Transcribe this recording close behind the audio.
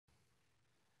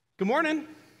Good morning.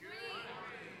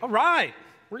 All right.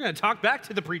 We're going to talk back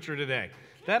to the preacher today.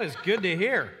 That is good to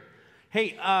hear.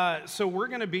 Hey, so we're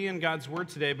going to be in God's Word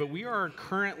today, but we are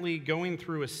currently going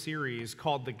through a series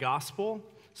called The Gospel,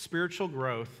 Spiritual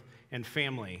Growth, and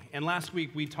Family. And last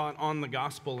week we taught on the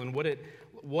gospel and what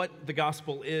the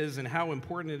gospel is and how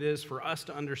important it is for us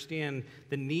to understand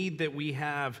the need that we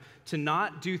have to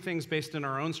not do things based on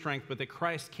our own strength, but that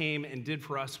Christ came and did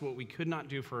for us what we could not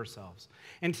do for ourselves.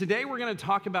 And today we're going to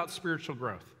talk about spiritual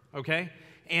growth, okay?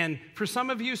 And for some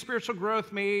of you, spiritual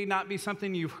growth may not be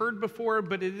something you've heard before,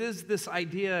 but it is this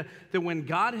idea that when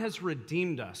God has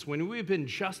redeemed us, when we've been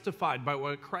justified by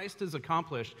what Christ has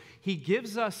accomplished, He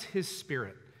gives us His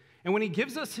Spirit. And when He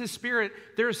gives us His Spirit,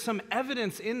 there's some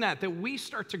evidence in that we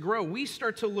start to grow. We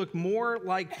start to look more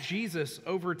like Jesus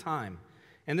over time.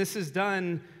 And this is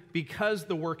done because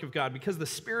the work of God, because the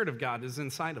Spirit of God is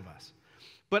inside of us.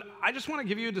 But I just want to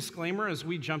give you a disclaimer as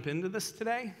we jump into this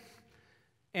today.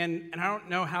 And I don't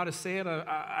know how to say it.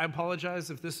 I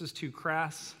apologize if this is too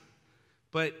crass.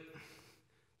 But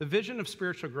the vision of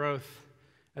spiritual growth,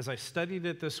 as I studied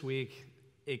it this week,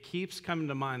 it keeps coming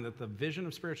to mind that the vision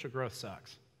of spiritual growth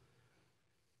sucks.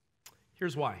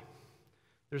 Here's why.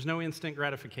 There's no instant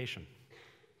gratification.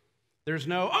 There's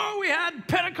no, we had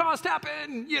Pentecost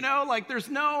happen,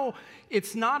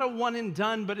 it's not a one and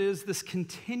done, but it is this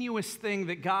continuous thing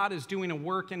that God is doing a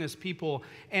work in His people.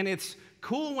 And it's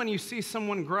cool when you see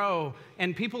someone grow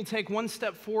and people take one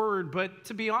step forward, but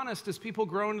to be honest, as people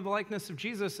grow into the likeness of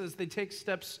Jesus, as they take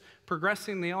steps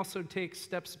progressing, they also take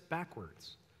steps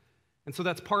backwards. And so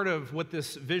that's part of what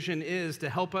this vision is, to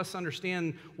help us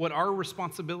understand what our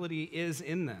responsibility is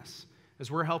in this,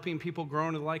 as we're helping people grow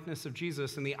into the likeness of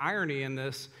Jesus. And the irony in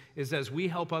this is as we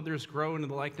help others grow into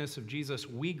the likeness of Jesus,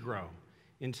 we grow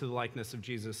into the likeness of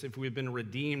Jesus if we've been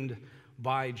redeemed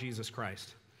by Jesus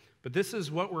Christ. But this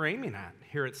is what we're aiming at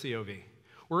here at COV.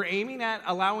 We're aiming at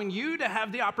allowing you to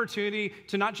have the opportunity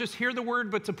to not just hear the word,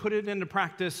 but to put it into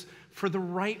practice for the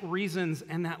right reasons,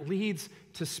 and that leads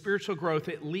to spiritual growth.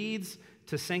 It leads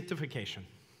to sanctification.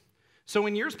 So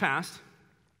in years past,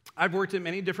 I've worked at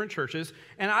many different churches,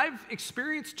 and I've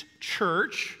experienced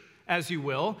church, as you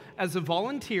will, as a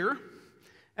volunteer,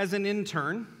 as an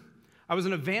intern. I was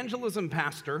an evangelism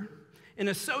pastor, an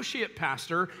associate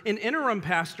pastor, an interim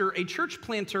pastor, a church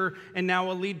planter, and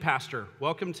now a lead pastor.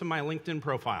 Welcome to my LinkedIn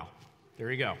profile.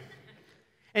 There you go.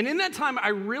 And in that time, I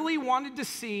really wanted to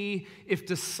see if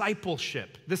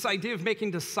discipleship, this idea of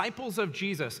making disciples of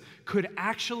Jesus, could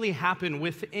actually happen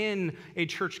within a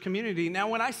church community. Now,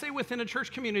 when I say within a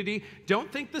church community, don't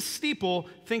think the steeple,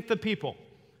 think the people,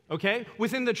 okay?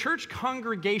 Within the church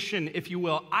congregation, if you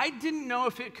will. I didn't know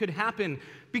if it could happen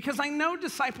because I know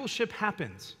discipleship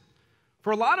happens.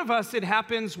 For a lot of us, it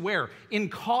happens where? In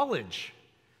college,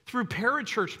 through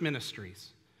parachurch ministries.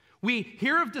 We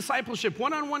hear of discipleship,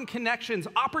 one-on-one connections,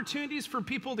 opportunities for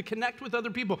people to connect with other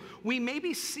people. We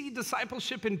maybe see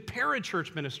discipleship in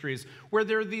parachurch ministries, where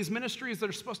there are these ministries that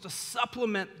are supposed to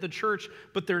supplement the church,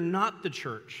 but they're not the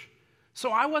church.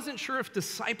 So I wasn't sure if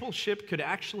discipleship could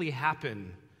actually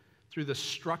happen through the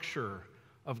structure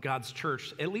of God's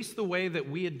church, at least the way that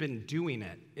we had been doing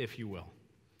it, if you will.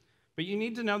 But you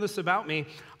need to know this about me.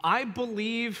 I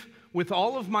believe with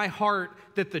all of my heart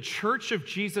that the church of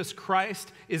Jesus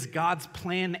Christ is God's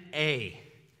plan A,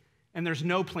 and there's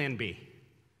no plan B.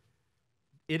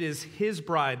 It is His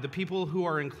bride, the people who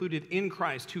are included in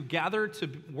Christ, who gather to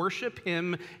worship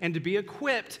Him and to be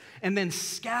equipped and then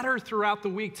scatter throughout the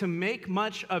week to make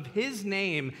much of His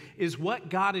name is what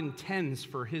God intends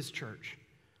for His church.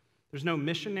 There's no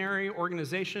missionary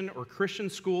organization or Christian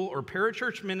school or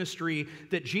parachurch ministry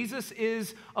that Jesus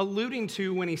is alluding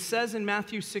to when He says in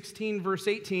Matthew 16, verse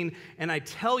 18, "And I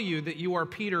tell you that you are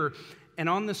Peter, and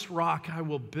on this rock I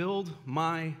will build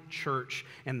my church,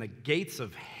 and the gates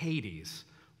of Hades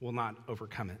will not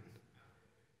overcome it."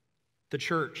 The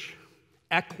church,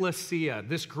 ecclesia,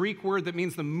 this Greek word that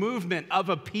means the movement of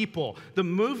a people, the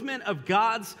movement of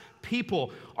God's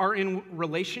people, are in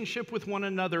relationship with one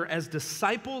another as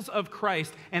disciples of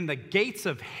Christ, and the gates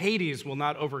of Hades will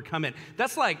not overcome it.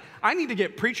 That's like, I need to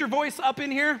get preacher voice up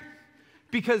in here,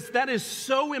 because that is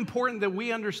so important that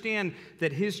we understand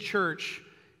that His church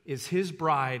is His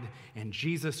bride, and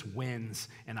Jesus wins,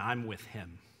 and I'm with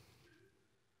Him.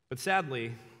 But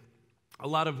sadly, a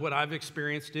lot of what I've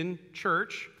experienced in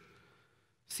church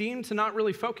seemed to not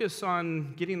really focus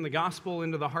on getting the gospel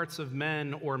into the hearts of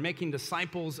men or making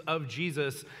disciples of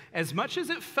Jesus as much as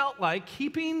it felt like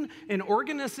keeping an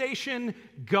organization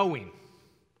going.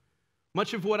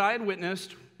 Much of what I had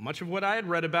witnessed much of what I had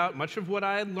read about, much of what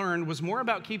I had learned was more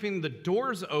about keeping the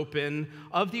doors open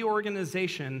of the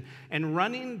organization, and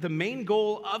running. The main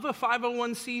goal of a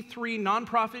 501c3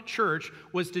 nonprofit church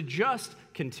was to just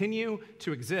continue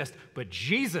to exist. But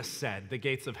Jesus said the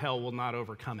gates of hell will not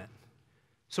overcome it.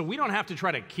 So we don't have to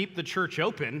try to keep the church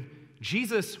open.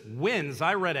 Jesus wins.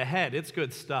 I read ahead. It's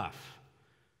good stuff.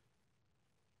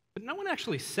 But no one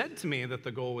actually said to me that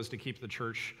the goal was to keep the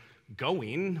church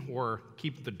going or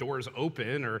keep the doors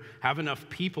open or have enough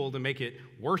people to make it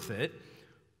worth it.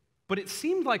 But it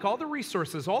seemed like all the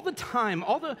resources, all the time,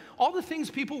 all the things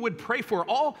people would pray for,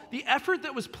 all the effort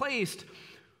that was placed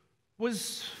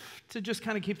was to just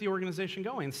kind of keep the organization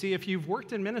going. See, if you've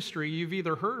worked in ministry, you've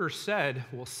either heard or said,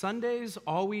 well, Sunday's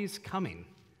always coming,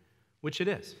 which it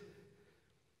is.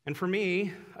 And for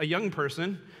me, a young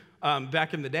person,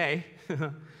 back in the day,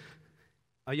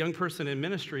 a young person in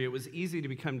ministry, it was easy to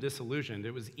become disillusioned.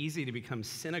 It was easy to become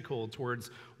cynical towards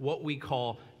what we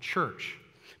call church.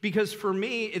 Because for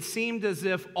me, it seemed as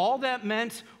if all that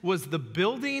meant was the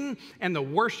building and the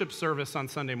worship service on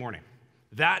Sunday morning.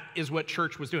 That is what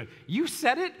church was doing. You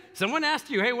said it. Someone asked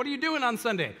you, hey, what are you doing on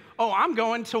Sunday? Oh, I'm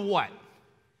going to what?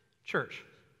 Church.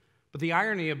 But the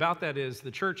irony about that is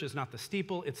the church is not the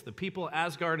steeple, it's the people.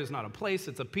 Asgard is not a place,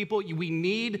 it's a people. We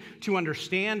need to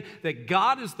understand that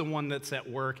God is the one that's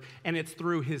at work, and it's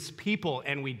through his people,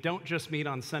 and we don't just meet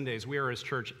on Sundays. We are his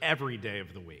church every day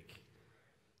of the week.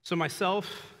 So myself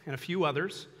and a few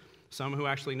others, some who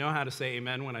actually know how to say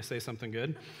amen when I say something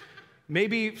good,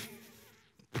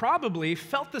 probably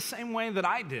felt the same way that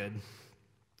I did.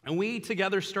 And we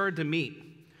together started to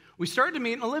meet. We started to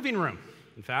meet in a living room.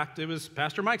 In fact, it was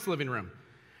Pastor Mike's living room.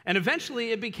 And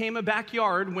eventually it became a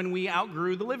backyard when we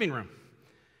outgrew the living room.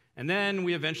 And then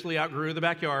we eventually outgrew the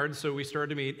backyard, so we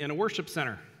started to meet in a worship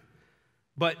center.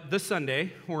 But this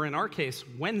Sunday, or in our case,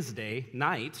 Wednesday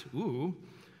night,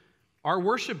 our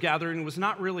worship gathering was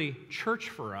not really church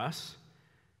for us,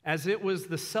 as it was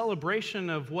the celebration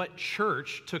of what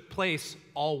church took place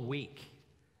all week.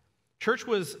 Church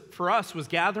for us was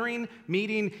gathering,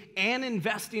 meeting, and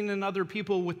investing in other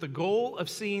people with the goal of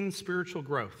seeing spiritual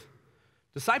growth.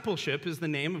 Discipleship is the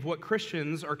name of what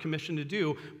Christians are commissioned to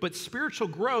do, but spiritual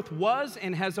growth was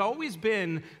and has always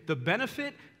been the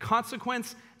benefit,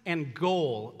 consequence, and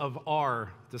goal of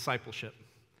our discipleship.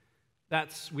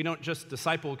 We don't just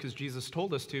disciple because Jesus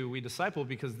told us to. We disciple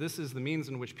because this is the means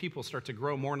in which people start to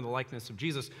grow more into the likeness of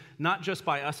Jesus, not just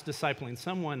by us discipling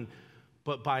someone,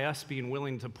 but by us being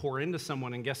willing to pour into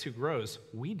someone, and guess who grows?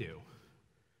 We do.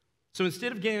 So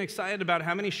instead of getting excited about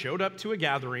how many showed up to a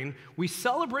gathering, we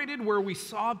celebrated where we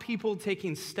saw people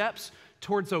taking steps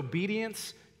towards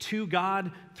obedience to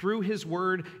God through his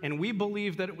word, and we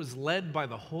believe that it was led by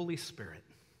the Holy Spirit.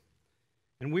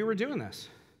 And we were doing this.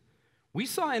 We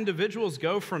saw individuals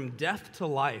go from death to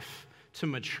life to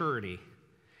maturity.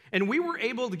 And we were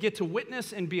able to get to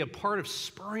witness and be a part of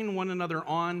spurring one another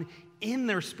on in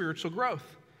their spiritual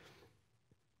growth.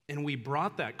 And we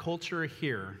brought that culture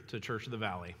here to Church of the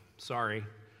Valley. Sorry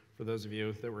for those of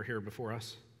you that were here before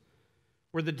us.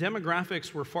 Where the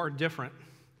demographics were far different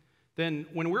than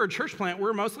when we were a church plant. We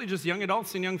were mostly just young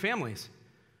adults and young families.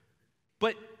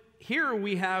 But here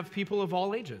we have people of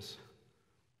all ages.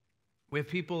 We have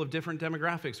people of different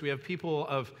demographics. We have people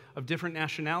of different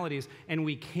nationalities. And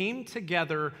we came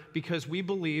together because we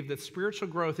believe that spiritual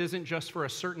growth isn't just for a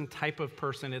certain type of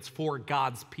person, it's for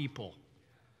God's people.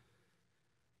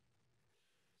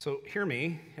 So hear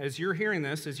me, as you're hearing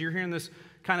this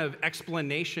kind of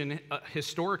explanation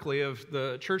historically of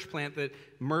the church plant that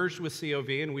merged with COV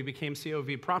and we became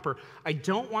COV proper, I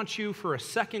don't want you for a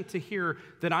second to hear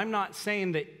that I'm not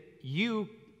saying that you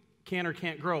can or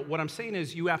can't grow. What I'm saying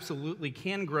is you absolutely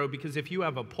can grow, because if you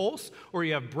have a pulse or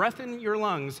you have breath in your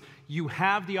lungs, you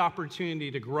have the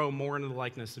opportunity to grow more into the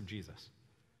likeness of Jesus.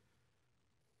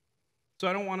 So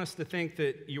I don't want us to think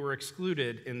that you are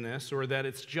excluded in this or that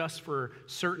it's just for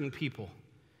certain people.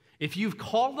 If you've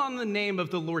called on the name of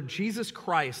the Lord Jesus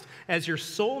Christ as your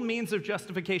sole means of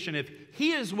justification, if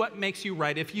he is what makes you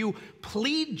right, if you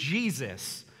plead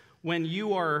Jesus when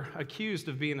you are accused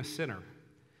of being a sinner,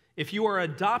 if you are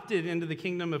adopted into the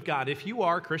kingdom of God, if you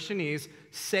are, Christianese,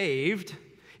 saved,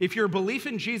 if your belief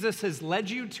in Jesus has led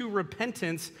you to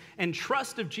repentance and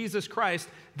trust of Jesus Christ,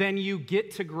 then you get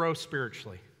to grow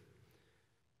spiritually.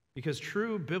 Because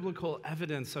true biblical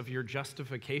evidence of your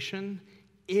justification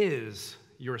is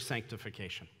your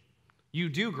sanctification. You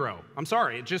do grow. I'm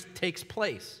sorry, it just takes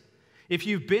place. If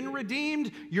you've been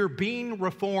redeemed, you're being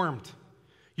reformed.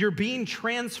 You're being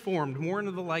transformed more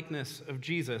into the likeness of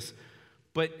Jesus.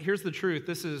 But here's the truth,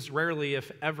 this is rarely,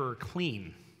 if ever,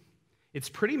 clean. It's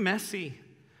pretty messy,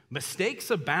 Mistakes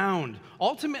abound.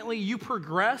 Ultimately, you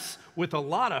progress with a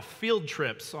lot of field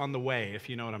trips on the way, if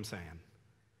you know what I'm saying.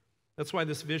 That's why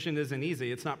this vision isn't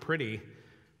easy. It's not pretty,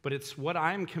 but it's what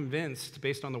I'm convinced,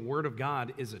 based on the Word of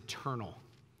God, is eternal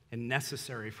and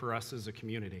necessary for us as a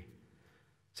community.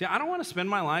 See, I don't want to spend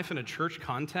my life in a church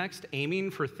context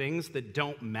aiming for things that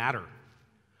don't matter.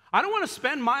 I don't want to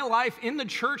spend my life in the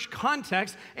church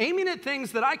context aiming at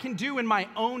things that I can do in my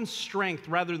own strength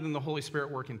rather than the Holy Spirit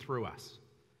working through us.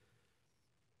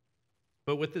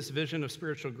 But with this vision of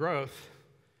spiritual growth,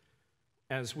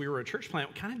 as we were a church plant,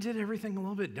 we kind of did everything a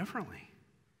little bit differently.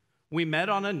 We met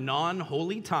on a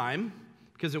non-holy time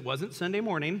because it wasn't Sunday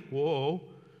morning,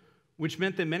 which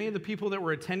meant that many of the people that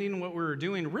were attending what we were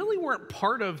doing really weren't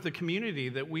part of the community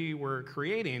that we were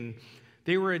creating.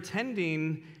 They were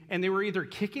attending, and they were either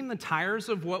kicking the tires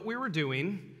of what we were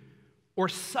doing or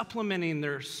supplementing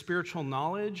their spiritual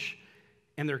knowledge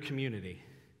and their community.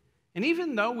 And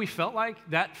even though we felt like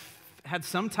that had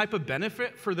some type of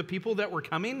benefit for the people that were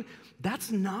coming,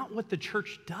 that's not what the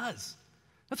church does.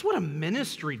 That's what a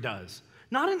ministry does.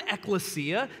 Not an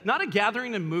ecclesia, not a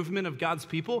gathering and movement of God's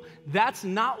people. That's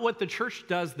not what the church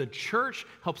does. The church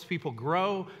helps people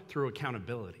grow through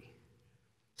accountability.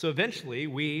 So eventually,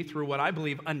 we, through what I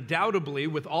believe undoubtedly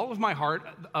with all of my heart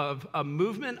of a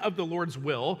movement of the Lord's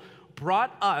will,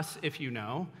 brought us, if you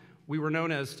know, we were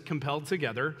known as Compelled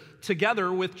Together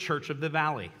with Church of the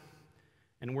Valley.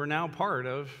 And we're now part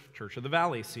of Church of the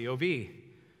Valley, COV.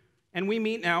 And we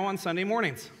meet now on Sunday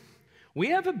mornings. We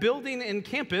have a building in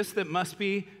campus that must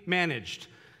be managed.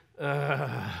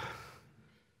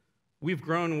 We've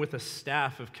grown with a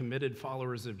staff of committed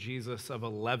followers of Jesus of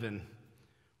 11.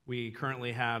 We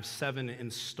currently have 7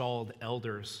 installed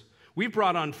elders. We've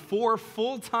brought on 4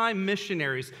 full-time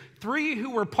missionaries, 3 who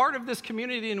were part of this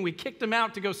community, and we kicked them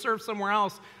out to go serve somewhere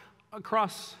else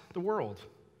across the world.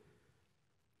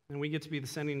 And we get to be the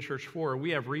sending church for. We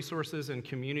have resources and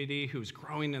community who's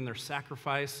growing in their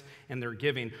sacrifice and their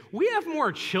giving. We have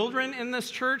more children in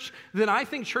this church than I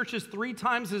think churches 3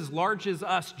 times as large as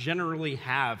us generally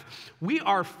have. We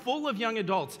are full of young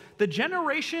adults. The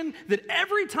generation that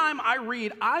every time I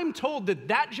read, I'm told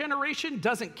that generation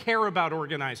doesn't care about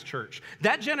organized church.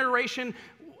 That generation,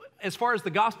 as far as the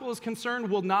gospel is concerned,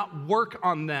 will not work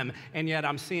on them. And yet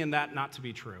I'm seeing that not to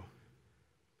be true.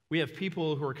 We have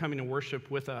people who are coming to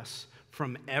worship with us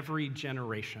from every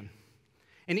generation.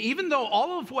 And even though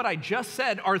all of what I just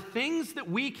said are things that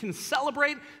we can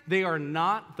celebrate, they are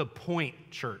not the point,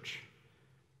 church.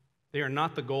 They are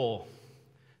not the goal.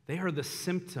 They are the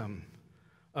symptom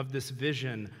of this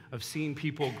vision of seeing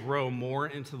people grow more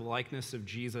into the likeness of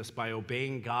Jesus by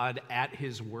obeying God at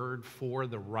His word for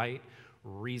the right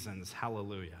reasons.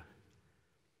 Hallelujah.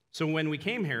 So when we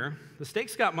came here, the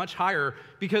stakes got much higher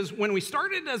because when we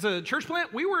started as a church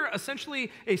plant, we were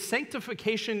essentially a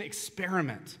sanctification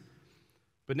experiment.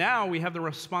 But now we have the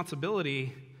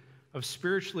responsibility of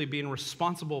spiritually being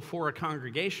responsible for a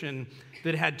congregation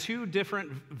that had 2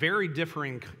 different, very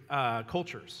differing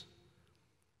cultures.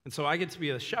 And so I get to be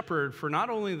a shepherd for not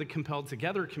only the Compelled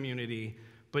Together community,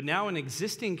 but now an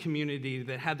existing community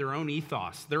that had their own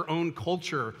ethos, their own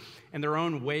culture, and their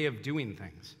own way of doing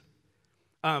things.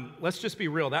 Let's just be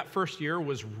real. That first year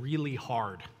was really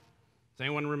hard. Does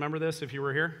anyone remember this if you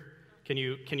were here? Can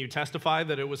you testify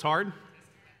that it was hard?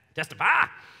 Testify!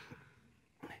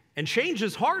 And change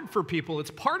is hard for people.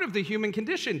 It's part of the human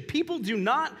condition. People do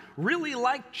not really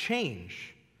like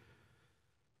change.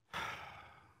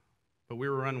 But we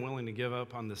were unwilling to give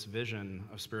up on this vision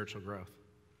of spiritual growth,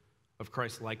 of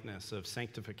Christ-likeness, of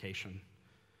sanctification.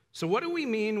 So what do we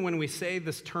mean when we say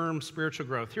this term spiritual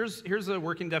growth? Here's a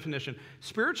working definition.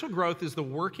 Spiritual growth is the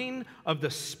working of the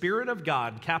Spirit of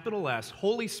God, capital S,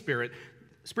 Holy Spirit.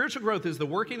 Spiritual growth is the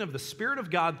working of the Spirit of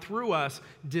God through us,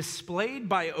 displayed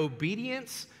by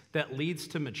obedience that leads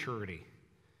to maturity.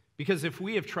 Because if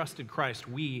we have trusted Christ,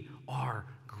 we are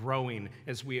growing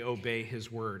as we obey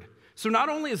His word. So not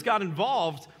only is God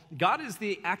involved, God is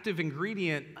the active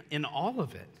ingredient in all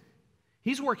of it.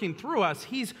 He's working through us.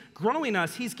 He's growing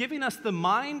us. He's giving us the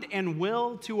mind and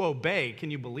will to obey.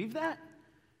 Can you believe that?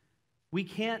 We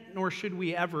can't, nor should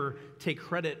we ever, take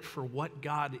credit for what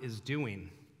God is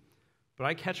doing. But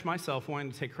I catch myself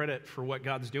wanting to take credit for what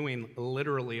God's doing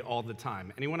literally all the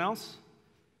time. Anyone else?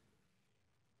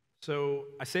 So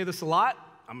I say this a lot.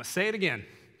 I'm going to say it again.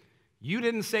 You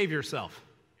didn't save yourself.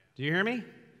 Do you hear me?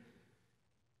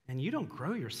 And you don't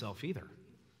grow yourself either.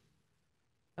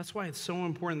 That's why it's so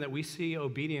important that we see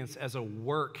obedience as a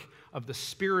work of the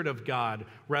Spirit of God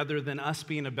rather than us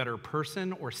being a better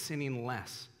person or sinning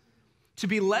less. To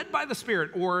be led by the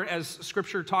Spirit, or as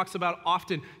Scripture talks about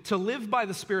often, to live by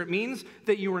the Spirit means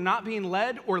that you are not being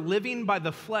led or living by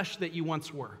the flesh that you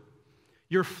once were.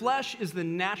 Your flesh is the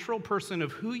natural person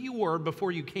of who you were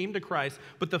before you came to Christ,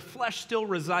 but the flesh still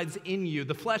resides in you.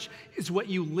 The flesh is what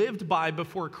you lived by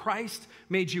before Christ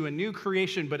made you a new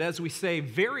creation. But as we say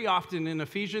very often in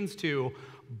Ephesians 2,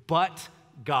 but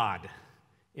God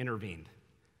intervened.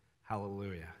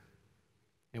 Hallelujah.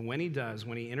 And when he does,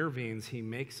 when he intervenes, he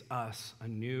makes us a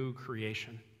new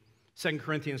creation. 2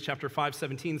 Corinthians chapter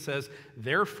 5:17 says,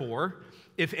 therefore,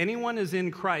 if anyone is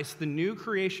in Christ, the new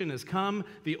creation has come,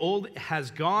 the old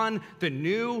has gone, the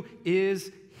new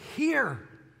is here.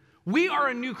 We are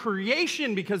a new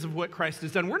creation because of what Christ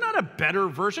has done. We're not a better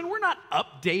version. We're not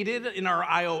updated in our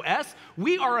iOS.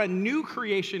 We are a new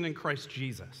creation in Christ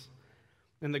Jesus.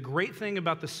 And the great thing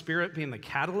about the Spirit being the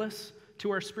catalyst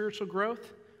to our spiritual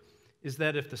growth is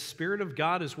that if the Spirit of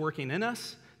God is working in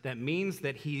us, that means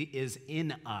that he is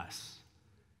in us.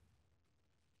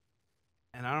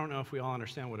 And I don't know if we all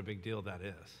understand what a big deal that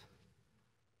is.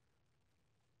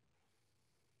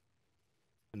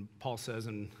 And Paul says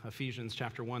in Ephesians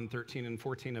chapter 1, 13 and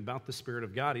 14 about the Spirit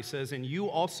of God, he says, and you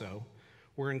also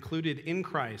were included in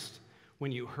Christ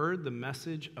when you heard the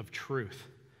message of truth,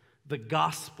 the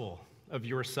gospel of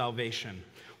your salvation.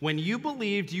 When you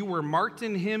believed, you were marked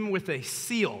in him with a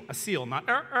seal, not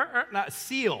a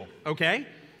seal, okay?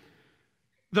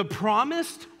 The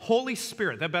promised Holy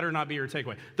Spirit, that better not be your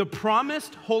takeaway. The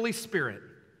promised Holy Spirit,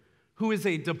 who is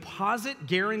a deposit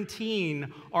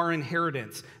guaranteeing our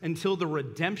inheritance until the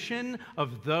redemption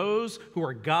of those who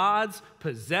are God's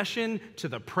possession to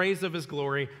the praise of his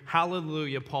glory.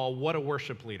 Hallelujah, Paul. What a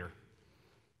worship leader.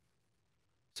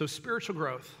 So spiritual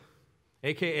growth,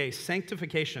 aka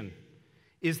sanctification,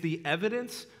 is the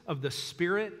evidence of the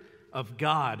Spirit of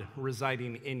God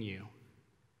residing in you.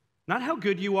 Not how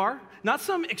good you are, not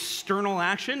some external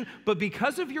action, but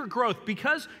because of your growth,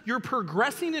 because you're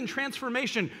progressing in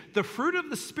transformation, the fruit of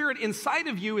the Spirit inside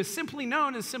of you is simply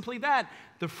known as simply that,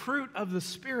 the fruit of the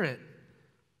Spirit.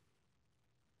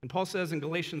 And Paul says in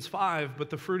Galatians 5, but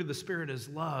the fruit of the Spirit is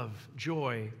love,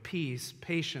 joy, peace,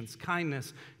 patience,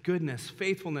 kindness, goodness,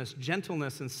 faithfulness,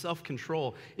 gentleness, and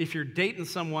self-control. If you're dating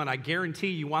someone, I guarantee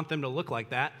you want them to look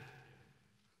like that.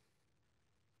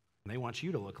 And they want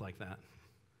you to look like that.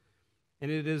 And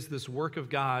it is this work of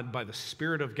God by the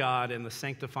Spirit of God and the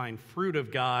sanctifying fruit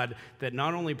of God that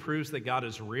not only proves that God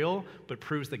is real, but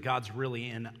proves that God's really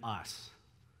in us.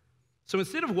 So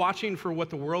instead of watching for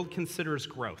what the world considers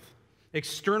growth,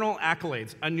 external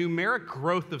accolades, a numeric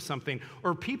growth of something,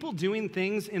 or people doing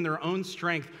things in their own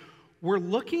strength, we're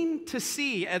looking to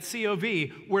see at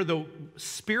COV where the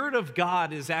Spirit of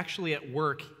God is actually at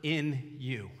work in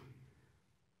you.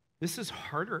 This is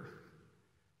harder.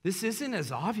 This isn't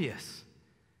as obvious.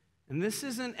 And this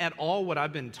isn't at all what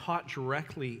I've been taught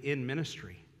directly in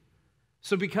ministry.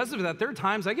 So because of that, there are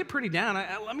times I get pretty down.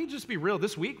 Let me just be real.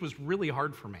 This week was really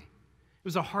hard for me. It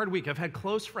was a hard week. I've had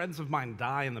close friends of mine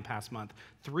die in the past month,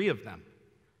 3 of them.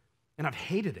 And I've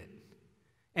hated it.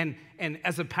 And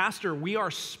as a pastor, we are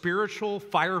spiritual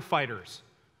firefighters.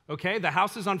 Okay, the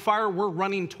house is on fire, we're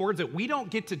running towards it. We don't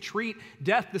get to treat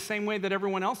death the same way that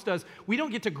everyone else does. We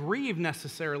don't get to grieve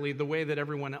necessarily the way that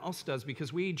everyone else does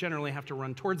because we generally have to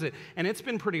run towards it. And it's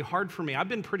been pretty hard for me. I've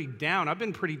been pretty down. I've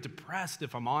been pretty depressed,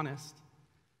 if I'm honest.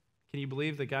 Can you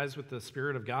believe that guys with the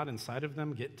Spirit of God inside of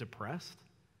them get depressed?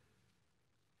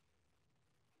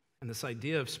 And this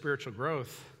idea of spiritual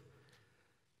growth,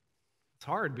 it's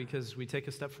hard because we take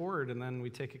a step forward and then we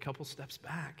take a couple steps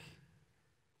back.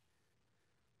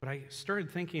 But I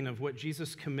started thinking of what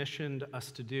Jesus commissioned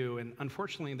us to do, and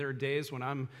unfortunately there are days when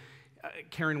I'm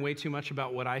caring way too much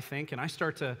about what I think, and I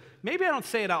start to, maybe I don't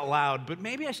say it out loud, but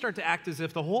maybe I start to act as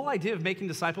if the whole idea of making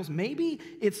disciples, maybe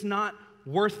it's not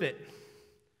worth it.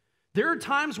 There are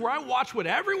times where I watch what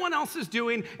everyone else is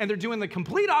doing, and they're doing the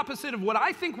complete opposite of what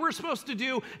I think we're supposed to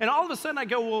do, and all of a sudden I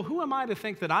go, well, who am I to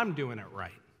think that I'm doing it right?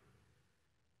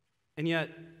 And yet,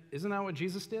 isn't that what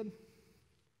Jesus did?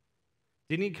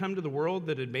 Didn't he come to the world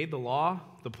that had made the law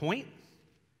the point,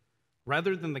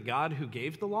 rather than the God who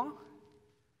gave the law?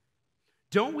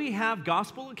 Don't we have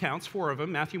gospel accounts, 4 of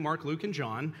them, Matthew, Mark, Luke, and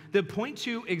John, that point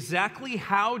to exactly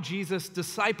how Jesus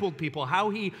discipled people, how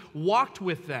he walked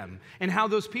with them, and how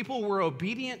those people were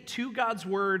obedient to God's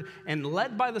word and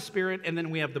led by the Spirit, and then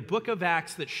we have the book of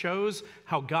Acts that shows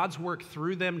how God's work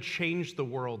through them changed the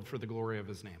world for the glory of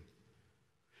his name.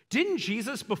 Didn't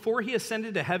Jesus, before he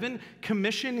ascended to heaven,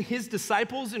 commission his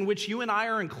disciples, in which you and I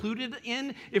are included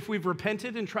in, if we've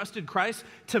repented and trusted Christ,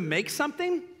 to make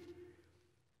something?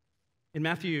 In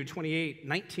Matthew 28,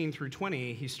 19 through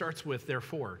 20, he starts with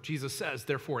therefore. Jesus says,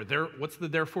 therefore. What's the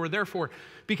therefore? Therefore,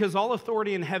 because all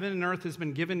authority in heaven and earth has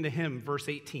been given to him, verse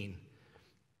 18.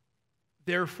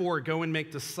 Therefore, go and make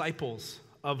disciples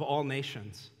of all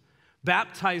nations,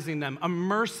 baptizing them,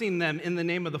 immersing them in the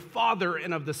name of the Father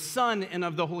and of the Son and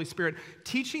of the Holy Spirit,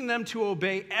 teaching them to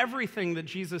obey everything that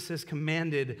Jesus has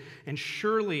commanded. And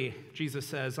surely, Jesus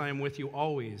says, I am with you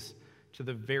always to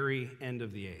the very end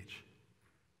of the age.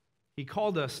 He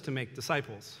called us to make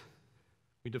disciples.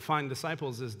 We define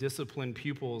disciples as disciplined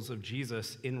pupils of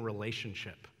Jesus in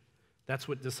relationship. That's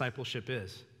what discipleship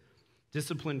is.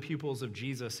 Disciplined pupils of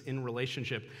Jesus in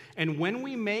relationship. And when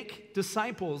we make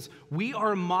disciples, we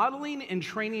are modeling and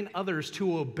training others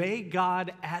to obey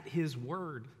God at his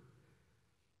word.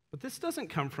 But this doesn't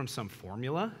come from some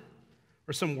formula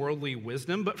or some worldly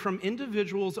wisdom, but from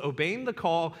individuals obeying the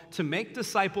call to make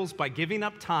disciples by giving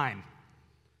up time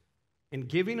and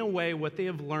giving away what they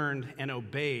have learned and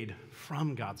obeyed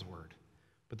from God's word.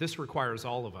 But this requires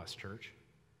all of us, church.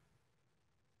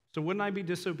 So wouldn't I be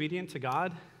disobedient to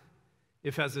God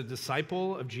if as a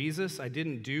disciple of Jesus, I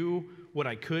didn't do what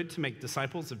I could to make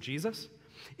disciples of Jesus?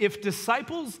 If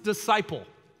disciples disciple,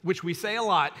 which we say a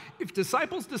lot, if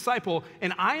disciples disciple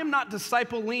and I am not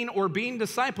discipling or being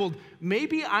discipled,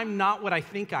 maybe I'm not what I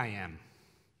think I am.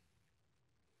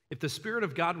 If the Spirit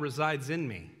of God resides in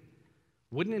me,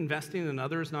 wouldn't investing in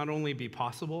others not only be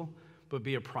possible, but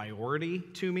be a priority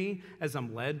to me as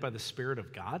I'm led by the Spirit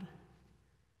of God?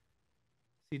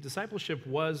 See, discipleship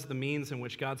was the means in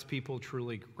which God's people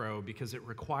truly grow because it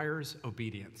requires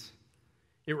obedience.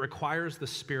 It requires the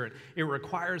Spirit. It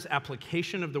requires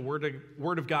application of the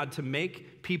Word of God to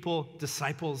make people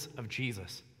disciples of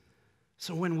Jesus.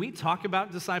 So when we talk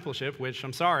about discipleship, which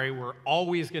I'm sorry, we're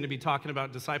always going to be talking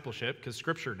about discipleship because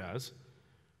Scripture does,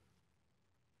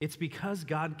 it's because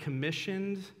God's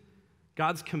commissioned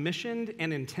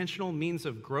and intentional means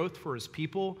of growth for his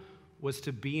people was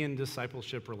to be in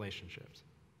discipleship relationships.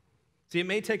 See, it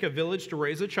may take a village to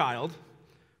raise a child,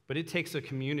 but it takes a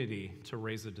community to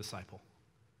raise a disciple.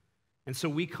 And so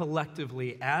we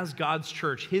collectively, as God's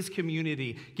church, his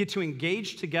community, get to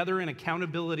engage together in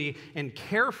accountability and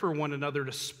care for one another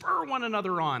to spur one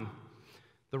another on.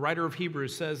 The writer of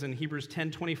Hebrews says in Hebrews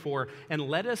 10:24, and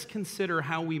let us consider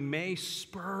how we may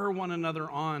spur one another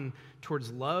on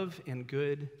towards love and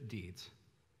good deeds.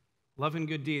 Love and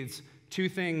good deeds, two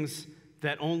things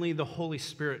that only the Holy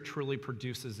Spirit truly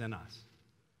produces in us.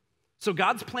 So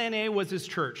God's plan A was his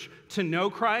church, to know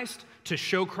Christ, to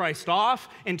show Christ off,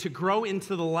 and to grow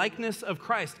into the likeness of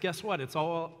Christ. Guess what? It's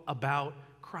all about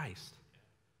Christ.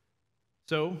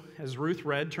 So, as Ruth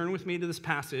read, turn with me to this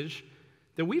passage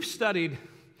that we've studied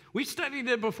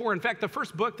it before. In fact, the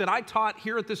first book that I taught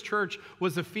here at this church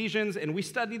was Ephesians, and we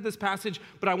studied this passage,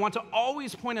 but I want to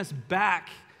always point us back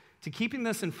to keeping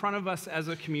this in front of us as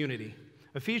a community.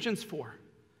 Ephesians 4.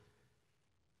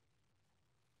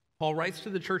 Paul writes to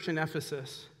the church in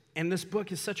Ephesus, and this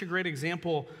book is such a great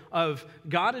example of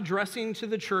God addressing to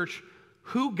the church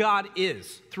who God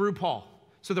is through Paul.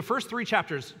 So the first three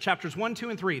chapters 1, 2,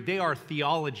 and 3, they are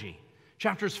theology.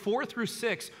 Chapters 4 through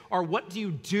 6 are what do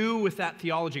you do with that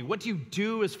theology? What do you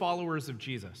do as followers of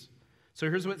Jesus? So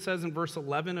here's what it says in verse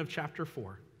 11 of chapter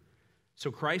 4.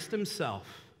 So Christ himself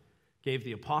gave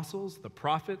the apostles, the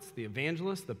prophets, the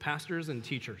evangelists, the pastors, and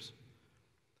teachers.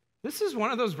 This is one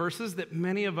of those verses that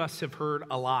many of us have heard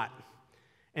a lot.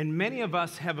 And many of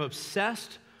us have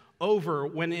obsessed over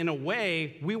when in a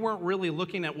way we weren't really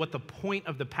looking at what the point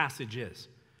of the passage is.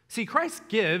 See, Christ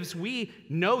gives, we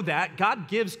know that, God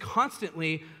gives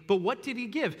constantly, but what did he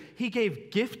give? He gave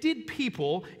gifted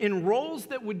people in roles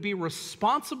that would be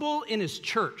responsible in his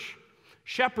church.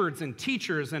 Shepherds and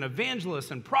teachers and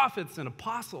evangelists and prophets and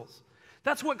apostles.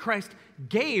 That's what Christ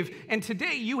gave, and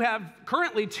today you have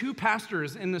currently 2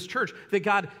 pastors in this church that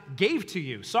God gave to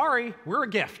you. Sorry, we're a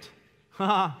gift.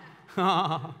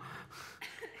 And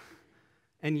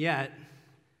yet,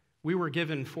 we were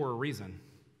given for a reason.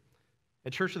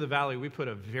 At Church of the Valley, we put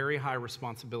a very high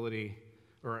responsibility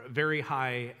or a very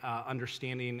high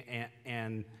understanding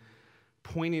and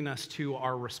pointing us to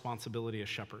our responsibility as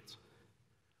shepherds.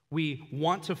 We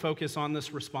want to focus on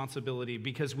this responsibility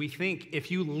because we think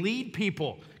if you lead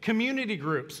people, community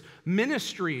groups,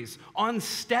 ministries, on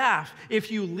staff,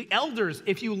 elders,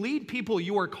 if you lead people,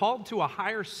 you are called to a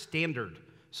higher standard.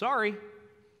 Sorry,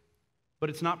 but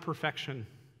it's not perfection,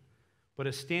 but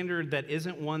a standard that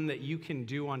isn't one that you can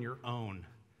do on your own,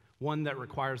 one that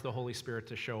requires the Holy Spirit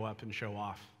to show up and show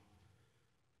off.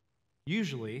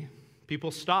 Usually,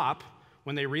 people stop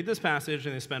when they read this passage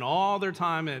and they spend all their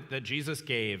time that Jesus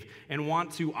gave and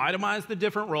want to itemize the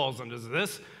different roles, and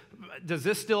does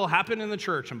this still happen in the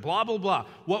church, and blah, blah, blah.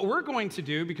 What we're going to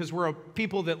do, because we're a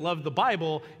people that love the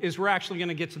Bible, is we're actually going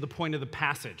to get to the point of the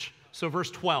passage. So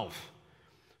verse 12.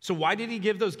 So why did he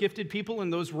give those gifted people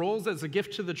and those roles as a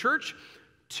gift to the church?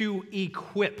 To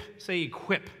equip. Say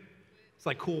equip. It's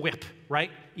like Cool Whip, right?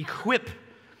 Equip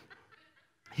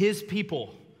his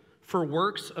people for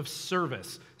works of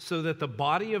service, so that the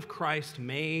body of Christ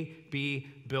may be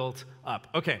built up.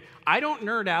 Okay, I don't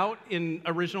nerd out in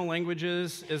original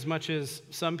languages as much as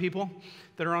some people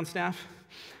that are on staff,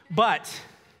 but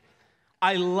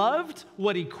I loved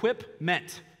what equip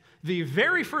meant. The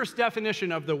very first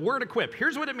definition of the word equip,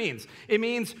 here's what it means. It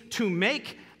means to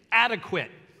make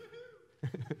adequate.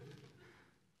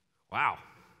 Wow.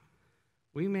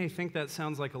 We may think that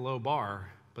sounds like a low bar,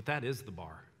 but that is the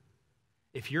bar.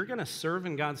 If you're going to serve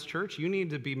in God's church, you need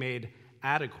to be made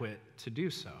adequate to do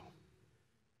so.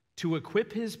 To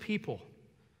equip his people,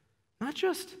 not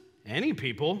just any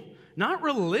people, not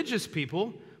religious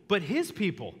people, but his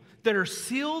people that are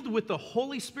sealed with the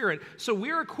Holy Spirit. So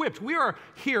we are equipped. We are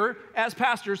here as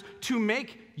pastors to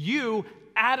make you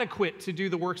adequate to do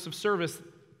the works of service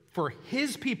for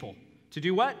his people. To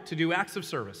do what? To do acts of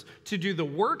service. To do the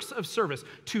works of service.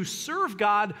 To serve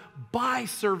God by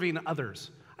serving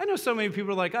others. I know so many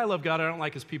people are like, I love God, I don't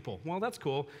like his people. Well, that's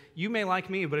cool. You may like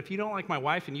me, but if you don't like my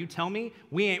wife and you tell me,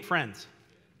 we ain't friends.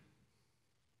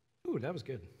 Ooh, that was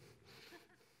good.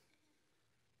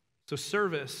 So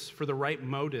service for the right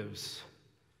motives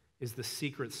is the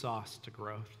secret sauce to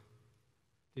growth.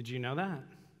 Did you know that?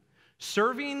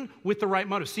 Serving with the right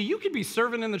motives. See, you could be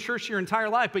serving in the church your entire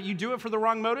life, but you do it for the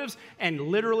wrong motives, and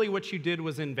literally what you did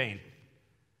was in vain.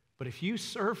 But if you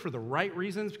serve for the right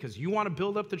reasons, because you want to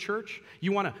build up the church,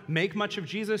 you want to make much of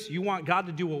Jesus, you want God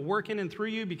to do a work in and through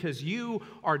you because you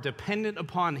are dependent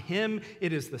upon him,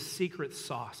 it is the secret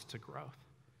sauce to growth.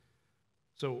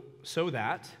 So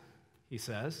that, he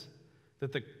says,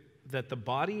 that the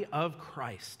body of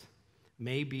Christ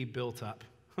may be built up.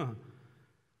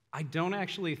 I don't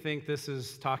actually think this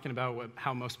is talking about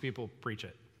how most people preach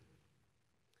it.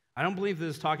 I don't believe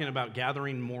this is talking about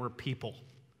gathering more people.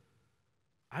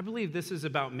 I believe this is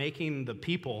about making the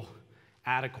people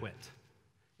adequate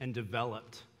and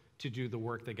developed to do the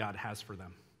work that God has for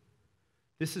them.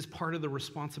 This is part of the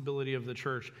responsibility of the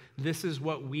church. This is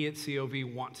what we at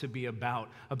COV want to be about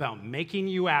making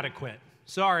you adequate.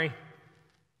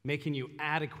 Making you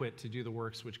adequate to do the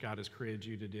works which God has created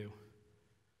you to do.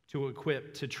 To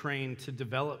equip, to train, to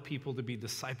develop people to be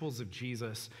disciples of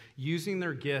Jesus, using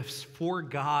their gifts for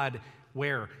God,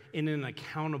 where? In an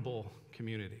accountable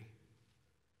community.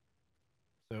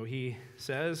 So he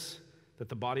says that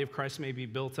the body of Christ may be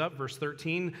built up, verse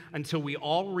 13, until we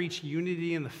all reach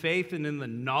unity in the faith and in the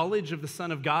knowledge of the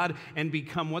Son of God and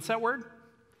become, what's that word?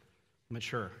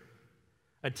 Mature.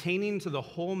 Attaining to the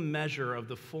whole measure of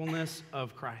the fullness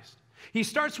of Christ. He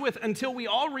starts with, until we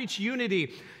all reach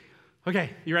unity. Okay,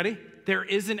 you ready? There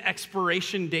is an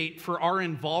expiration date for our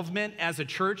involvement as a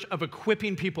church of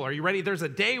equipping people. Are you ready? There's a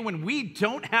day when we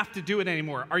don't have to do it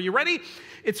anymore. Are you ready?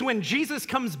 It's when Jesus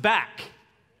comes back.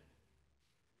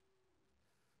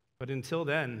 But until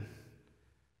then,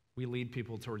 we lead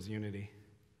people towards unity,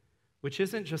 which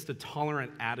isn't just a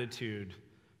tolerant attitude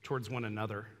towards one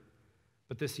another,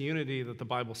 but this unity that the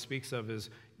Bible speaks of is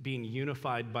being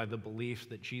unified by the belief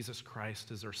that Jesus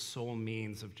Christ is our sole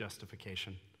means of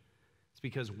justification. It's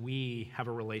because we have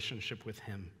a relationship with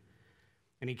him.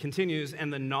 And he continues,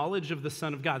 and the knowledge of the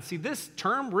Son of God. See, this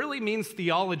term really means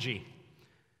theology.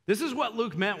 This is what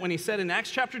Luke meant when he said in Acts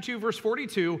chapter 2, verse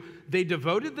 42, they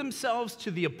devoted themselves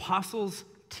to the apostles'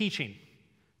 teaching,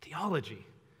 theology,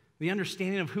 the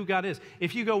understanding of who God is.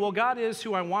 If you go, well, God is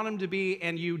who I want him to be,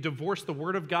 and you divorce the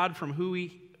word of God from who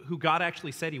God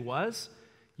actually said he was,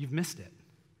 you've missed it.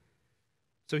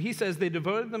 So he says they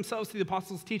devoted themselves to the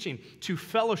apostles' teaching, to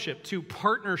fellowship, to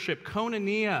partnership,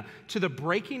 koinonia, to the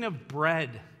breaking of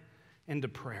bread, and to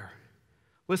prayer.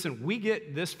 Listen, we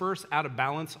get this verse out of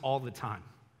balance all the time.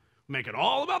 We make it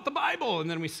all about the Bible, and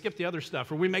then we skip the other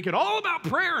stuff. Or we make it all about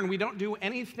prayer, and we don't do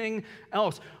anything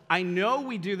else. I know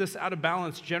we do this out of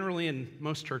balance generally in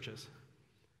most churches.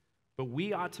 But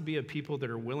we ought to be a people that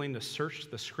are willing to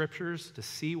search the scriptures to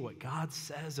see what God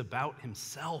says about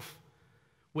himself,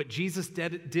 what Jesus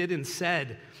did and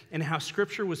said, and how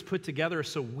scripture was put together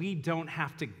so we don't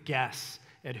have to guess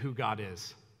at who God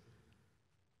is.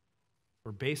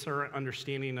 Or base our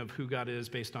understanding of who God is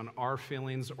based on our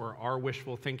feelings or our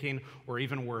wishful thinking, or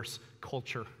even worse,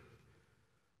 culture.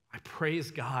 I praise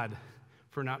God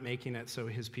for not making it so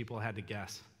his people had to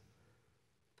guess.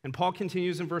 And Paul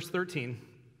continues in verse 13,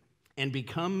 and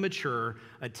become mature,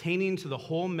 attaining to the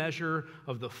whole measure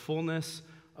of the fullness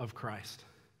of Christ.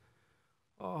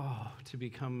 Oh, to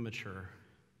become mature.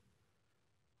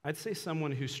 I'd say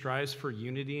someone who strives for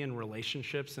unity in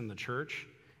relationships in the church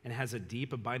and has a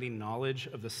deep, abiding knowledge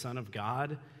of the Son of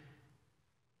God.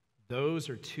 Those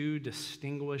are two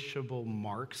distinguishable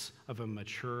marks of a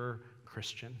mature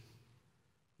Christian.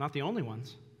 Not the only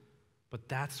ones, but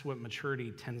that's what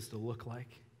maturity tends to look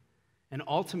like. And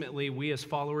ultimately, we as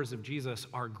followers of Jesus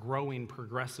are growing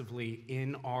progressively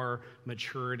in our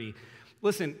maturity.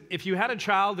 Listen, if you had a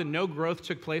child and no growth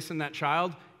took place in that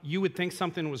child, you would think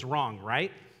something was wrong,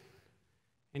 right?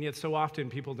 And yet so often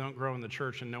people don't grow in the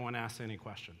church and no one asks any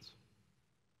questions.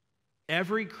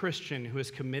 Every Christian who is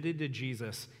committed to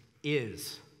Jesus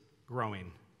is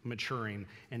growing, maturing,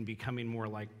 and becoming more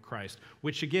like Christ.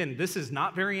 Which again, this is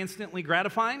not very instantly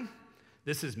gratifying.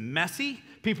 This is messy.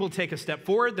 People take a step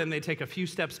forward, then they take a few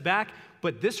steps back,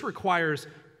 but this requires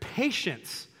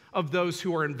patience of those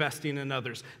who are investing in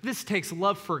others. This takes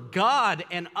love for God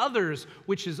and others,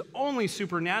 which is only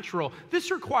supernatural. This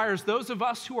requires those of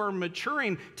us who are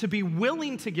maturing to be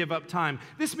willing to give up time.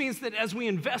 This means that as we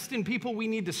invest in people, we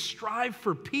need to strive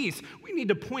for peace. We need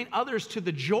to point others to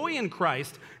the joy in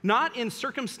Christ, not in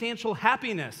circumstantial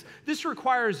happiness. This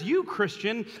requires you,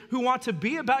 Christian, who want to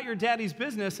be about your daddy's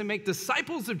business and make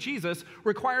disciples of Jesus,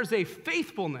 requires a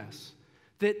faithfulness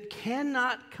that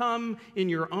cannot come in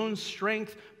your own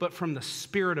strength, but from the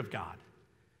Spirit of God.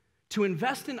 To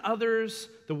invest in others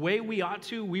the way we ought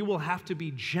to, we will have to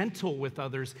be gentle with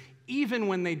others, even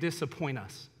when they disappoint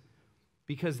us,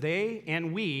 because they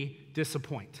and we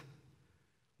disappoint.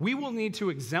 We will need to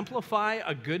exemplify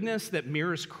a goodness that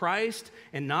mirrors Christ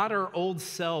and not our old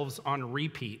selves on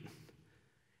repeat.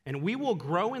 And we will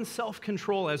grow in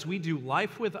self-control as we do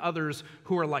life with others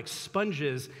who are like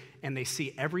sponges and they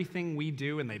see everything we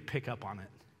do and they pick up on it.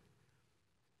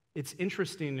 It's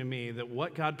interesting to me that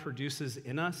what God produces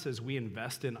in us as we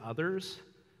invest in others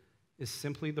is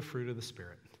simply the fruit of the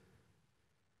Spirit.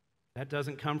 That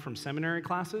doesn't come from seminary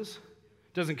classes,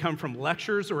 doesn't come from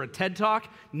lectures or a TED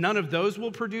Talk. None of those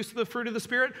will produce the fruit of the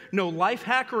Spirit. No life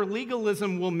hack or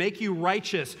legalism will make you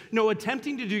righteous. No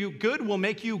attempting to do good will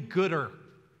make you gooder.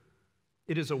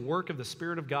 It is a work of the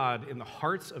Spirit of God in the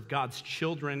hearts of God's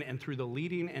children and through the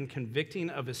leading and convicting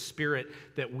of His Spirit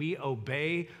that we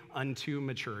obey unto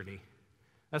maturity.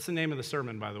 That's the name of the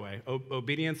sermon, by the way,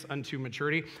 obedience unto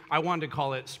maturity. I wanted to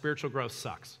call it Spiritual Growth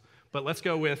Sucks, but let's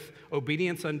go with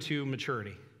obedience unto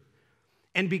maturity.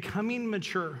 And becoming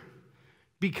mature,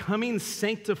 becoming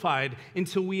sanctified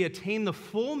until we attain the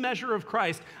full measure of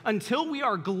Christ, until we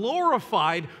are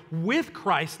glorified with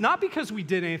Christ, not because we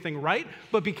did anything right,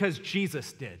 but because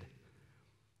Jesus did.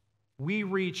 We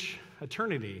reach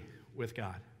eternity with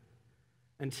God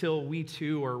until we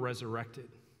too are resurrected.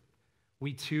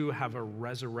 We too have a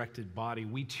resurrected body.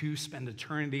 We too spend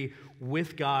eternity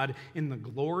with God in the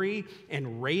glory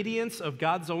and radiance of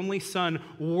God's only Son,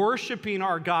 worshiping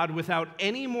our God without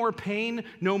any more pain,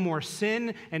 no more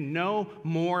sin, and no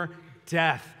more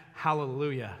death.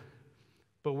 Hallelujah.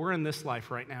 But we're in this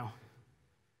life right now,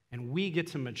 and we get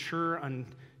to mature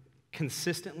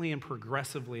consistently and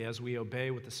progressively as we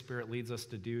obey what the Spirit leads us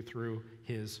to do through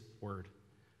His Word.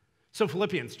 So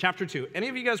Philippians chapter 2. Any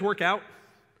of you guys work out?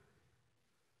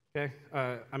 Okay,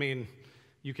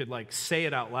 you could say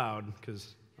it out loud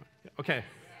okay,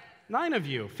 9 of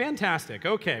you, fantastic.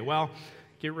 Okay, well,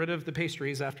 get rid of the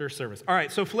pastries after service. All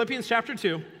right, so Philippians chapter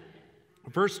 2,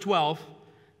 verse 12.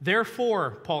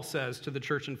 Therefore, Paul says to the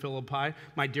church in Philippi,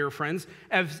 my dear friends,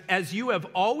 as you have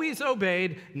always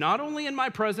obeyed, not only in my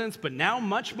presence, but now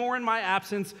much more in my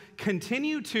absence,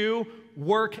 continue to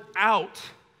work out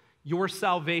your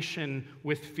salvation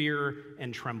with fear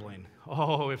and trembling.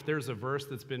 Oh, if there's a verse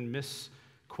that's been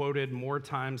misquoted more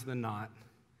times than not.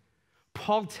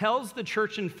 Paul tells the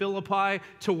church in Philippi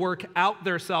to work out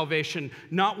their salvation,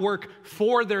 not work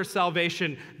for their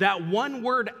salvation. That one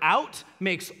word out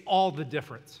makes all the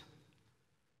difference.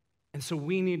 And so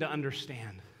we need to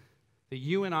understand that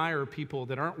you and I are people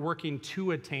that aren't working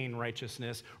to attain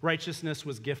righteousness. Righteousness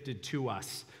was gifted to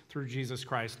us through Jesus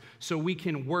Christ. So we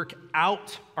can work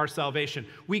out our salvation.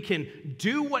 We can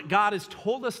do what God has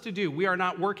told us to do. We are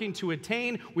not working to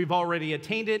attain. We've already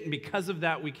attained it. And because of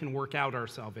that, we can work out our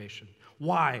salvation.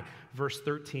 Why? Verse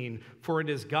 13, for it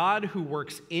is God who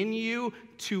works in you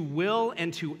to will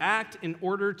and to act in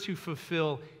order to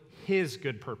fulfill His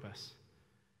good purpose.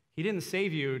 He didn't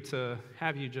save you to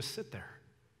have you just sit there.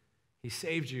 He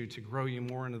saved you to grow you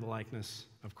more into the likeness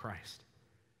of Christ.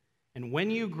 And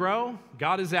when you grow,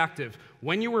 God is active.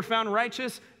 When you were found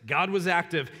righteous, God was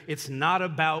active. It's not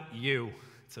about you.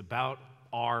 It's about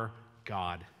our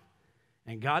God.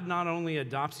 And God not only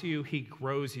adopts you, he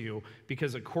grows you,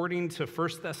 because according to 1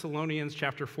 Thessalonians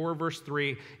chapter 4, verse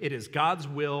 3, it is God's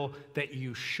will that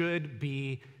you should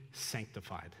be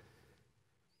sanctified.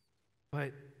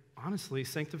 But honestly,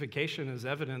 sanctification is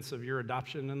evidence of your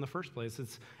adoption in the first place.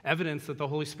 It's evidence that the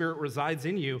Holy Spirit resides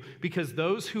in you, because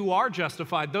those who are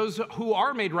justified, those who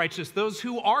are made righteous, those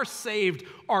who are saved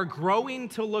are growing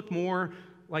to look more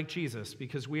like Jesus,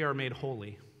 because we are made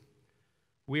holy.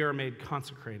 We are made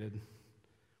consecrated.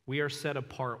 We are set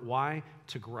apart. Why?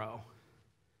 To grow.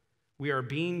 We are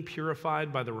being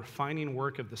purified by the refining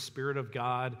work of the Spirit of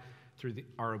God through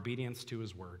our obedience to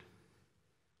his word.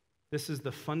 This is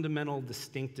the fundamental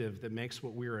distinctive that makes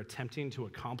what we are attempting to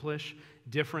accomplish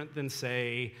different than,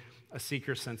 say, a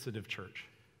seeker-sensitive church.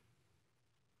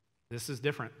 This is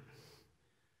different.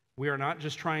 We are not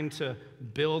just trying to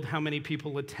build how many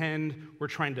people attend. We're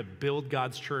trying to build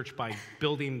God's church by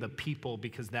building the people,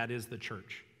 because that is the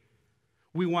church.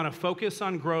 We want to focus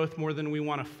on growth more than we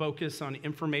want to focus on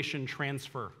information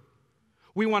transfer.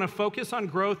 We want to focus on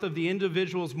growth of the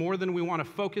individuals more than we want to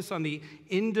focus on the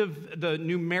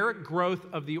numeric growth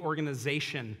of the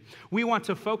organization. We want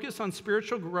to focus on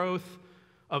spiritual growth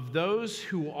of those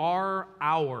who are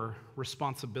our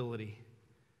responsibility,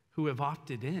 who have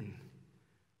opted in,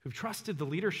 who've trusted the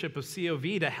leadership of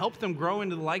COV to help them grow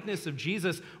into the likeness of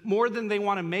Jesus more than they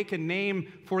want to make a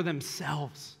name for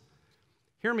themselves.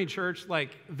 Hear me, church,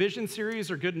 vision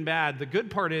series are good and bad. The good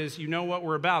part is you know what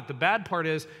we're about. The bad part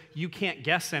is you can't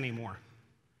guess anymore.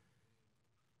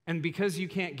 And because you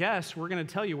can't guess, we're going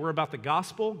to tell you we're about the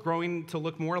gospel, growing to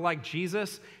look more like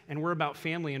Jesus, and we're about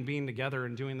family and being together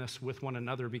and doing this with one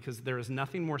another, because there is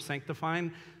nothing more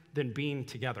sanctifying than being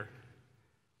together.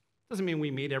 Doesn't mean we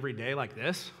meet every day like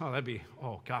this.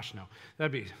 Oh gosh, no.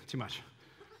 That'd be too much.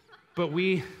 But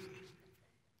we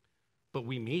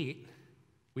meet.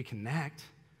 We connect.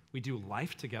 We do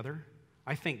life together.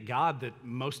 I thank God that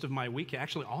most of my weekend,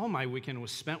 actually all my weekend, was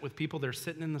spent with people that are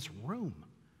sitting in this room.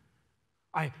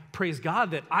 I praise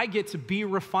God that I get to be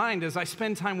refined as I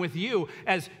spend time with you.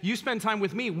 As you spend time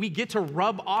with me, we get to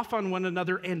rub off on one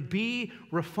another and be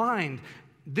refined.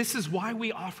 This is why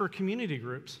we offer community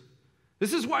groups.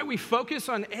 This is why we focus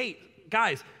on, hey,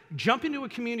 guys, jump into a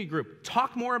community group.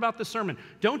 Talk more about the sermon.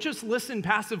 Don't just listen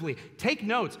passively. Take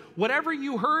notes. Whatever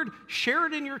you heard, share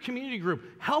it in your community group.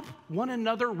 Help one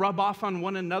another rub off on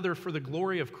one another for the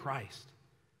glory of Christ.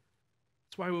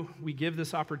 That's why we give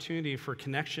this opportunity for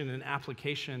connection and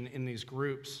application in these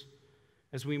groups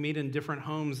as we meet in different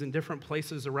homes in different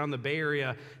places around the Bay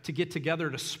Area to get together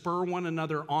to spur one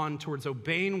another on towards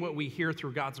obeying what we hear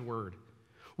through God's word.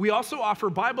 We also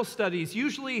offer Bible studies,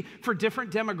 usually for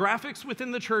different demographics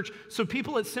within the church, so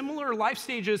people at similar life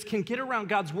stages can get around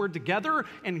God's word together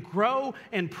and grow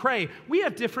and pray. We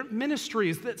have different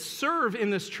ministries that serve in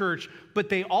this church, but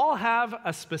they all have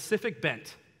a specific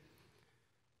bent: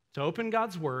 to open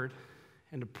God's word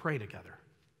and to pray together.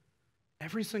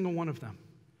 Every single one of them.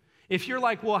 If you're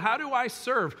like, well, how do I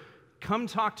serve? Come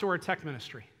talk to our tech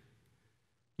ministry.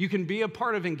 You can be a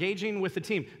part of engaging with the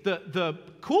team. The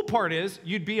cool part is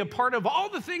you'd be a part of all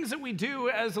the things that we do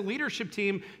as a leadership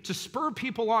team to spur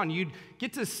people on. You'd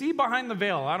get to see behind the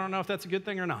veil. I don't know if that's a good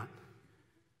thing or not.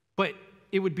 But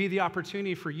it would be the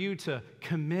opportunity for you to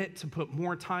commit to put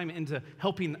more time into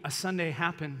helping a Sunday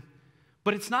happen.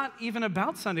 But it's not even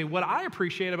about Sunday. What I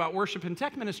appreciate about worship and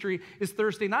tech ministry is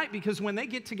Thursday night, because when they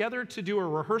get together to do a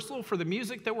rehearsal for the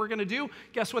music that we're going to do,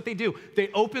 guess what they do? They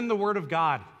open the Word of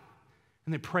God.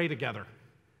 And they pray together.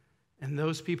 And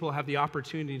those people have the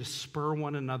opportunity to spur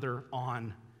one another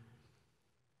on.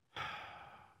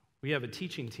 We have a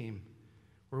teaching team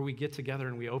where we get together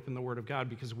and we open the Word of God,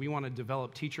 because we want to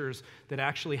develop teachers that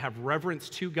actually have reverence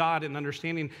to God and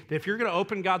understanding that if you're going to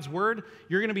open God's Word,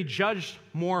 you're going to be judged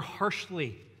more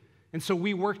harshly. And so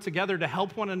we work together to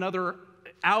help one another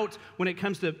out when it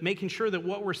comes to making sure that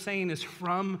what we're saying is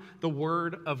from the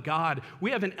Word of God. We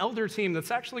have an elder team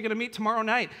that's actually going to meet tomorrow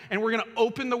night, and we're going to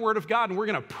open the Word of God, and we're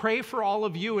going to pray for all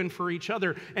of you and for each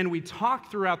other, and we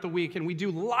talk throughout the week, and we do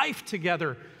life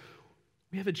together.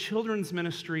 We have a children's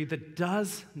ministry that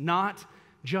does not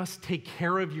just take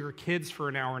care of your kids for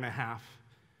an hour and a half.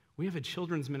 We have a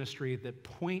children's ministry that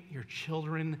point your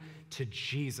children to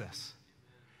Jesus.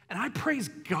 And I praise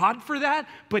God for that,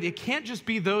 but it can't just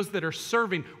be those that are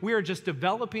serving. We are just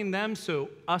developing them so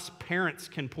us parents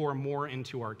can pour more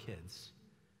into our kids.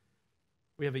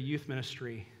 We have a youth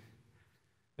ministry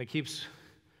that keeps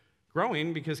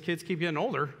growing because kids keep getting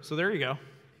older, so there you go.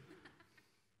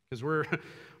 Because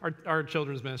our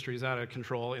children's ministry is out of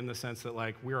control in the sense that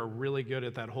we are really good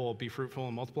at that whole be fruitful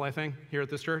and multiply thing here at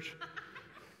this church.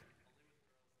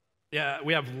 Yeah,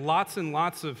 we have lots and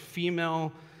lots of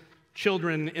female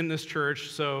children in this church,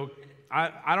 so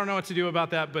I don't know what to do about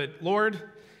that, but Lord,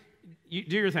 you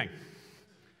do your thing.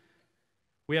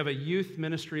 We have a youth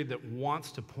ministry that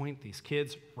wants to point these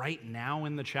kids right now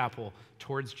in the chapel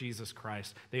towards Jesus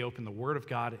Christ. They open the Word of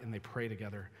God and they pray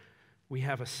together. We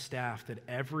have a staff that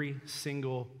every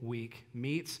single week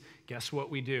meets. Guess what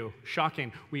we do?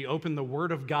 Shocking. We open the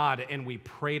Word of God and we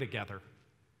pray together.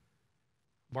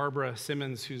 Barbara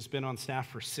Simmons, who's been on staff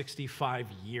for 65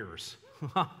 years.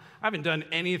 I haven't done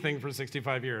anything for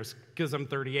 65 years because I'm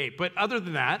 38. But other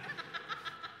than that,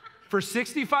 for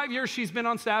 65 years she's been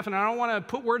on staff, and I don't want to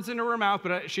put words into her mouth,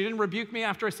 but she didn't rebuke me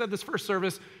after I said this first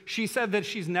service. She said that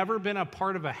she's never been a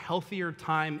part of a healthier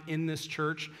time in this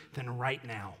church than right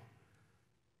now.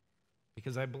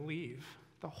 Because I believe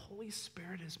the Holy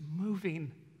Spirit is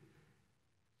moving,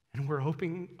 and we're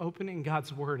opening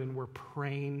God's Word, and we're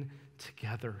praying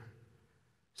together.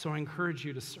 So I encourage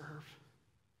you to serve,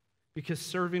 because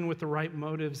serving with the right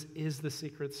motives is the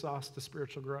secret sauce to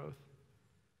spiritual growth.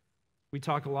 We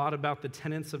talk a lot about the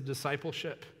tenets of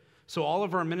discipleship. So all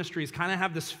of our ministries kind of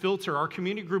have this filter. Our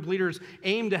community group leaders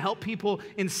aim to help people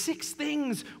in 6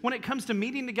 things when it comes to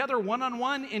meeting together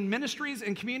one-on-one in ministries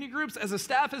and community groups as a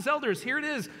staff, as elders. Here it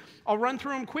is. I'll run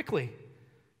through them quickly.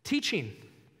 Teaching.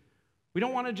 We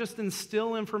don't want to just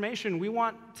instill information. We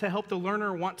want to help the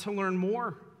learner want to learn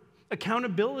more.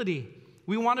 Accountability.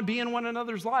 We want to be in one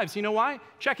another's lives. You know why?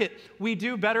 Check it. We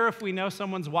do better if we know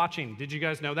someone's watching. Did you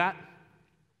guys know that?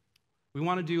 We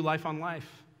want to do life on life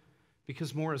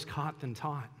because more is caught than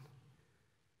taught.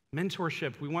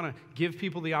 Mentorship. We want to give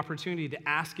people the opportunity to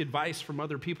ask advice from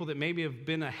other people that maybe have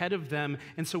been ahead of them,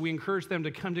 and so we encourage them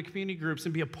to come to community groups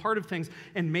and be a part of things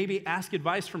and maybe ask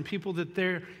advice from people that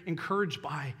they're encouraged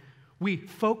by. We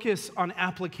focus on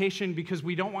application because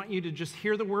we don't want you to just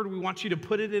hear the word. We want you to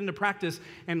put it into practice.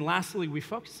 And lastly, we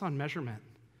focus on measurement.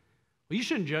 Well, you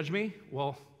shouldn't judge me.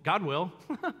 Well, God will.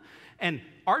 And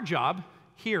our job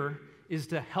here is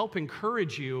to help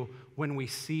encourage you when we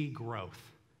see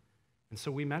growth. And so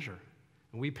we measure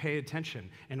and we pay attention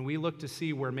and we look to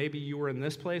see where maybe you were in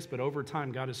this place, but over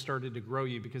time God has started to grow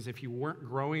you, because if you weren't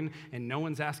growing and no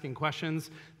one's asking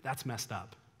questions, that's messed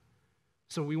up.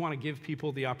 So we want to give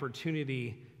people the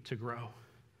opportunity to grow.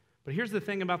 But here's the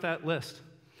thing about that list.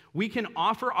 We can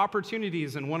offer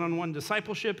opportunities in one-on-one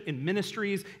discipleship, in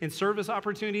ministries, in service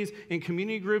opportunities, in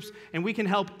community groups, and we can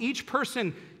help each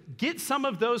person get some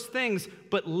of those things,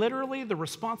 but literally the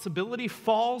responsibility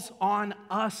falls on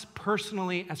us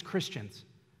personally as Christians.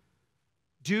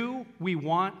 Do we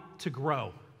want to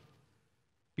grow?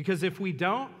 Because if we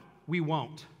don't, we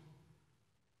won't.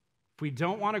 If we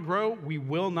don't want to grow, we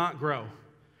will not grow.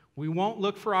 We won't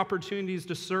look for opportunities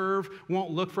to serve,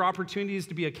 won't look for opportunities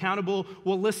to be accountable.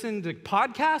 We'll listen to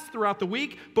podcasts throughout the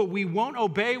week, but we won't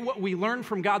obey what we learn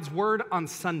from God's Word on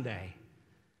Sunday.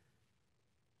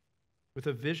 With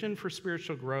a vision for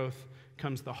spiritual growth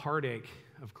comes the heartache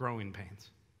of growing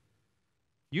pains.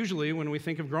 Usually, when we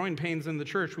think of growing pains in the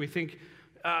church, we think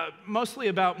mostly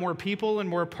about more people and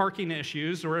more parking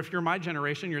issues, or if you're my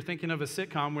generation, you're thinking of a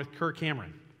sitcom with Kirk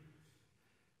Cameron.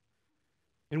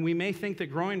 And we may think that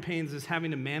growing pains is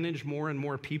having to manage more and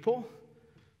more people,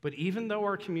 but even though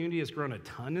our community has grown a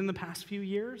ton in the past few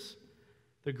years,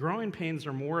 the growing pains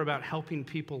are more about helping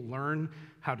people learn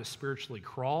how to spiritually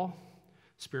crawl,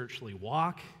 spiritually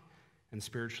walk, and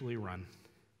spiritually run.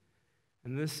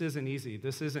 And this isn't easy.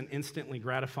 This isn't instantly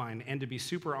gratifying. And to be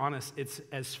super honest, it's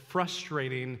as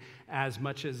frustrating as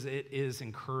much as it is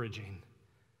encouraging.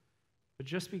 But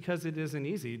just because it isn't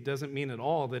easy doesn't mean at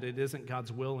all that it isn't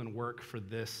God's will and work for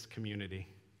this community.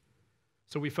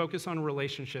 So we focus on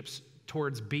relationships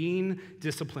towards being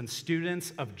disciplined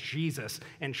students of Jesus,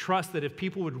 and trust that if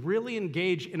people would really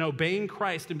engage in obeying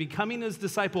Christ and becoming his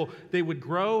disciple, they would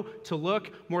grow to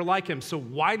look more like him. So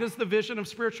why does the vision of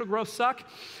spiritual growth suck?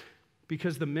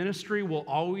 Because the ministry will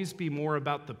always be more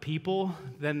about the people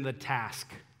than the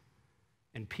task,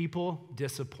 and people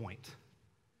disappoint.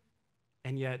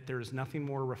 And yet, there is nothing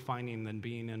more refining than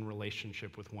being in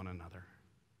relationship with one another.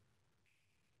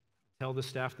 I tell the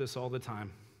staff this all the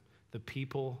time. The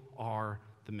people are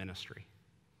the ministry.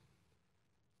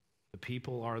 The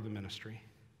people are the ministry.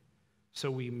 So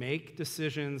we make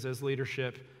decisions as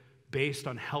leadership based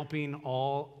on helping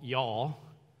all y'all,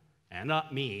 and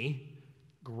not me,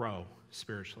 grow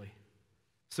spiritually.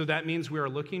 So that means we are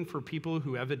looking for people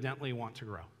who evidently want to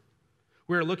grow.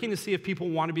 We're looking to see if people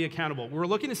want to be accountable. We're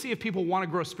looking to see if people want to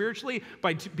grow spiritually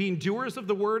by being doers of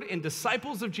the word and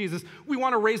disciples of Jesus. We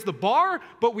want to raise the bar,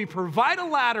 but we provide a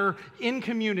ladder in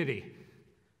community.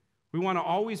 We want to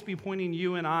always be pointing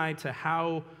you and I to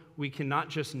how we can not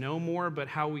just know more, but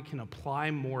how we can apply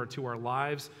more to our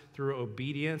lives through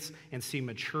obedience and see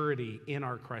maturity in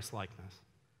our Christ-likeness.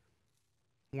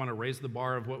 We want to raise the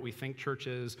bar of what we think church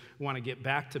is. We want to get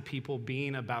back to people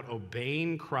being about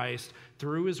obeying Christ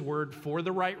through his word for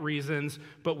the right reasons,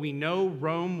 but we know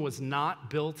Rome was not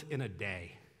built in a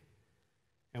day.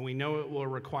 And we know it will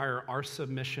require our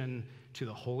submission to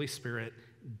the Holy Spirit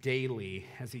daily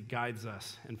as he guides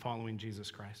us in following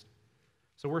Jesus Christ.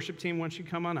 So worship team, why don't you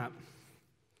come on up?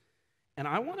 And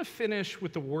I want to finish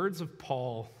with the words of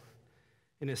Paul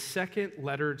in his second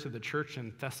letter to the church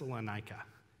in Thessalonica.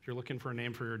 If you're looking for a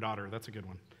name for your daughter, that's a good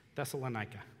one.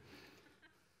 Thessalonica.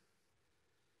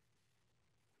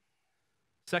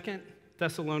 2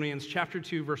 Thessalonians chapter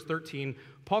 2, verse 13,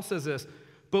 Paul says this,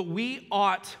 "But we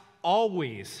ought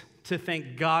always to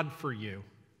thank God for you,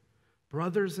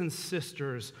 brothers and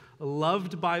sisters,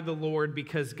 loved by the Lord,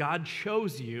 because God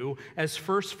chose you as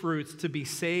first fruits to be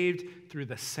saved through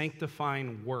the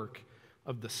sanctifying work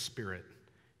of the Spirit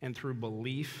and through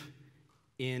belief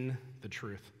in the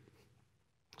truth."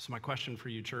 So my question for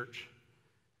you, church,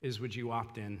 is would you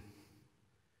opt in?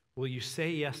 Will you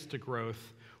say yes to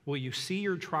growth? Will you see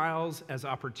your trials as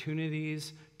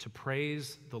opportunities to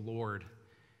praise the Lord?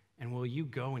 And will you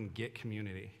go and get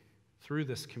community through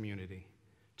this community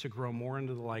to grow more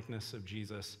into the likeness of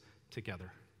Jesus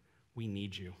together? We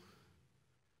need you.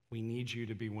 We need you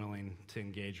to be willing to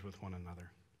engage with one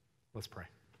another. Let's pray.